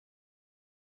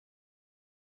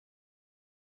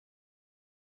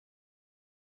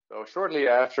So shortly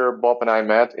after Bob and I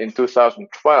met in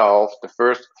 2012, the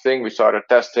first thing we started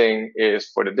testing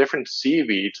is for the different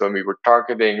seaweeds when we were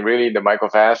targeting really the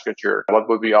microvasculature, what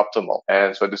would be optimal.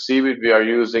 And so the seaweed we are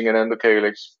using in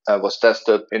Endocalyx was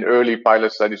tested in early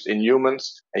pilot studies in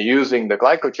humans. And using the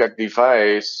GlycoCheck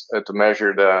device to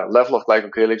measure the level of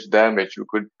glycocalyx damage, we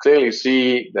could clearly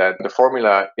see that the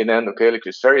formula in Endocalyx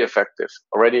is very effective.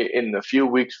 Already in a few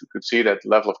weeks, we could see that the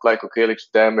level of glycocalyx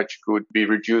damage could be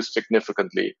reduced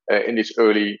significantly in these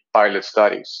early pilot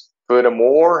studies.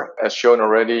 Furthermore, as shown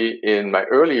already in my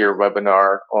earlier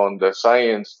webinar on the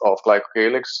science of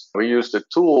glycocalyx, we used a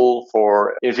tool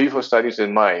for in vivo studies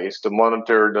in mice to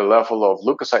monitor the level of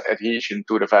leukocyte adhesion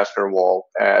to the vascular wall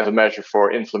as a measure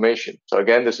for inflammation. So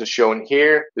again, this is shown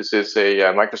here. This is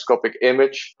a microscopic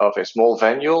image of a small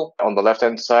venule. On the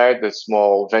left-hand side, the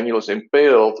small venule is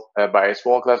impaled by a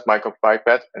small glass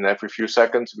micropipette, and every few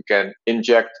seconds we can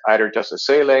inject either just a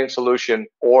saline solution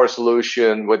or a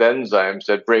solution with enzymes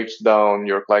that breaks down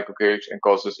your glycocalyx and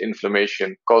causes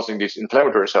inflammation, causing these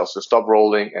inflammatory cells to stop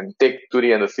rolling and stick to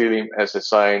the endothelium as a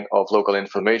sign of local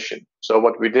inflammation. So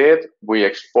what we did, we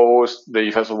exposed the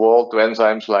vessel wall to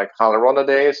enzymes like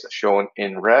hyaluronidase, shown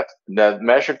in red, that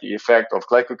measured the effect of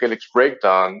glycocalyx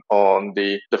breakdown on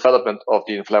the development of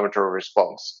the inflammatory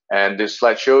response. And this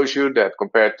slide shows you that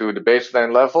compared to the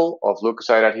baseline level of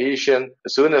leukocyte adhesion,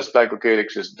 as soon as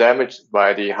glycocalyx is damaged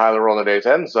by the hyaluronidase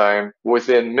enzyme,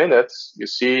 within minutes, you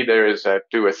see there is a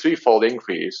 2 or 3-fold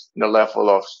increase in the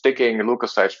level of sticking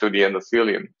leukocytes to the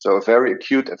endothelium. So a very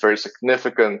acute, a very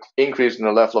significant increase in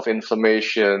the level of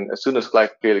inflammation as soon as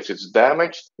glycocalyx is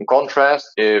damaged. In contrast,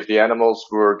 if the animals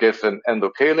were given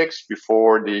endocalyx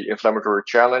before the inflammatory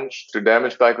challenge to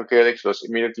damage glycocalyx was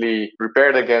immediately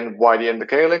repaired again by the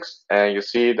endocalyx, and you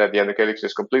see that the endocalyx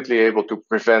is completely able to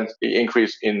prevent the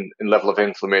increase in level of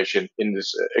inflammation in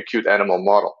this acute animal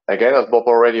model. Again, as Bob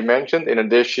already mentioned, in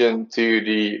addition to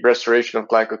the restoration of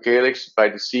glycocalyx by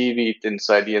the seaweed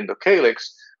inside the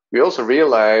endocalyx, we also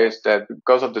realized that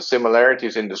because of the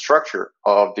similarities in the structure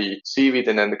of the seaweed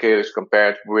and endocalyx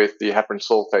compared with the heparan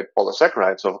sulfate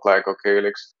polysaccharides of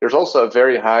glycocalyx, there's also a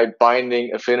very high binding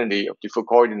affinity of the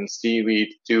Fucoidan seaweed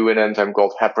to an enzyme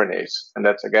called heparinase. And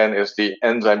that, again, is the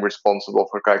enzyme responsible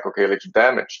for glycocalyx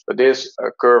damage. But this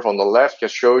curve on the left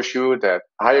just shows you that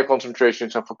higher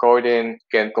concentrations of Fucoidan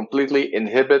can completely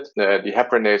inhibit the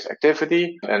heparinase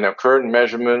activity. And our current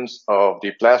measurements of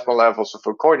the plasma levels of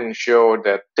Fucoidan show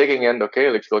that taking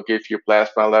endocalyx will give you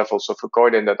plasma levels of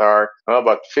Fucoidan that are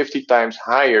about 50 times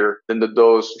higher than the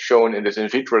dose shown in this in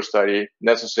vitro study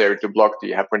necessary to block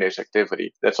the heparinase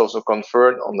activity. That's also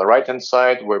confirmed on the right-hand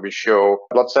side, where we show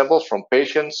blood samples from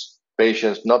patients.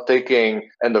 Patients not taking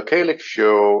endocalyx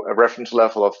show a reference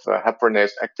level of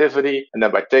heparinase activity, and then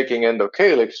by taking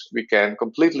endocalyx, we can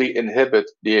completely inhibit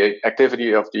the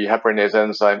activity of the heparinase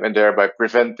enzyme and thereby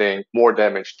preventing more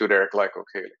damage to their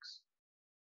glycocalyx.